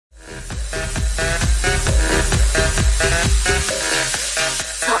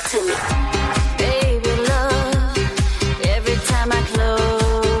Talk to me. Baby love, every time I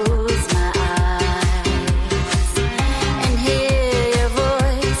close my eyes and hear your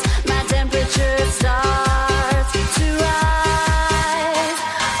voice, my temperature starts to rise.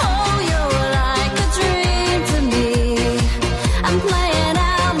 Oh, you're like a dream to me. I'm playing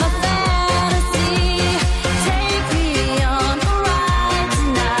out my fantasy. Take me on a ride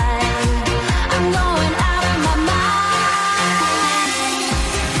tonight. I'm going out of my mind.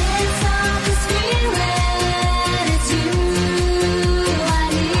 It's all this feeling, it's you I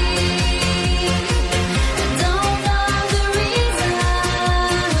need. Don't know the reason,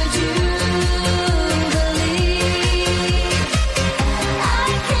 would you believe? I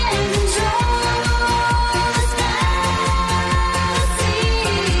can't control this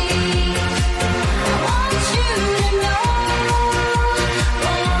fantasy. I want you to know.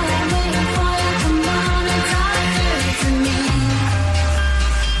 Boy, I'm waiting for you. Come on and talk dirty to me.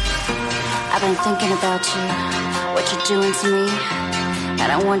 I've been thinking about you, what you're doing to me,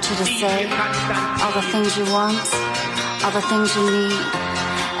 and I want you to say all the things you want, all the things you need,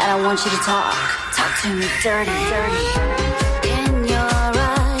 and I want you to talk to me dirty, dirty. In your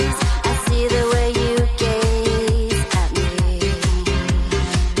eyes, I see the way you gaze at me.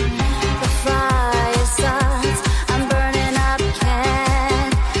 The fire starts, I'm burning up,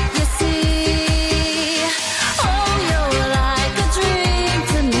 can't you see? Oh, you're like a dream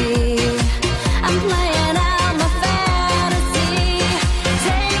to me. I'm playing out my fantasy.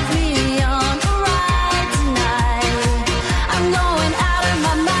 Take me on a ride tonight. I'm going out of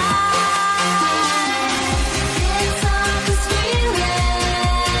my mind. It's all this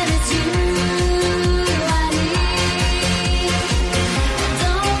feeling, it's you I need.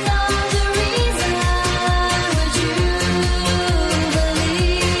 Don't know the reason, would you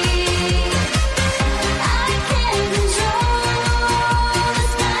believe? I can't control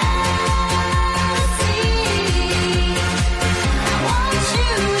this fantasy. I want you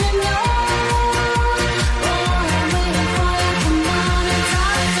to know. Boy, I'm waiting for you. Come on and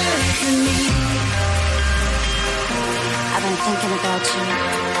talk dirty to me. I've been thinking about you,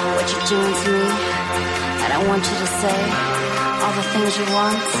 what you're doing to me, and I want you to say all the things you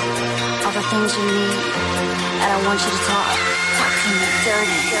want, all the things you need, and I want you to talk to me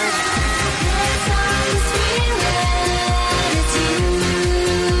dirty, dirty. It's all this feeling, it's you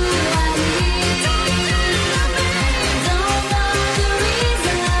I need. Don't know the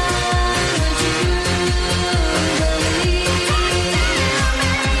reason, would you believe?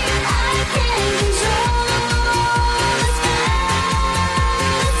 I can't control this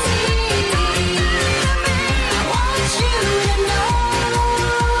fantasy. I want you to know.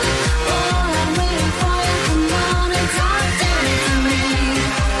 Boy, I'm waiting for you. Come on and talk dirty to me.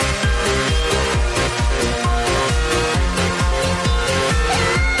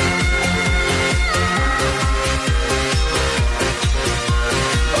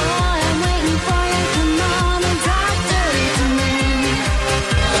 Boy, I'm waiting for you. Come on and talk dirty to me.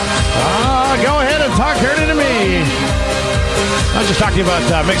 Go ahead and talk dirty to me. I was just talking about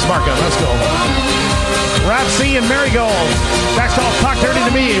Mix Marco. Let's go. Rap C and Marigold. Backstall Talk Dirty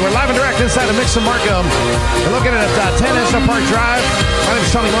to Me. We're live and direct inside of Mix and Marco. We're looking at 10 National Park Drive. My name is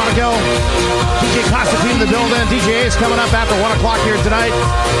Tony Monaco. DJ Constantine in the building. DJ Ace coming up after 1 o'clock here tonight.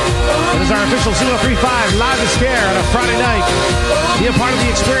 It is our official C1035 Live to Scare on a Friday night. Be a part of the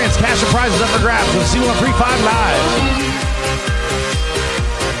experience. Cash and prizes up for grabs with C1035 Live.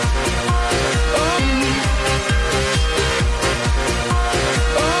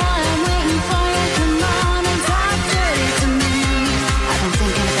 I'm waiting for you. Come on and talk dirty to me. I've been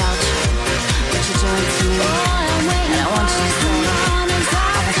thinking about you, what you're doing to me, and I want you to say all the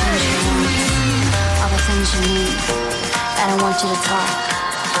things you want, all the things you need, and I want you to talk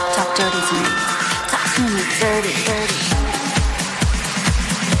dirty to me. Talk to me dirty, dirty.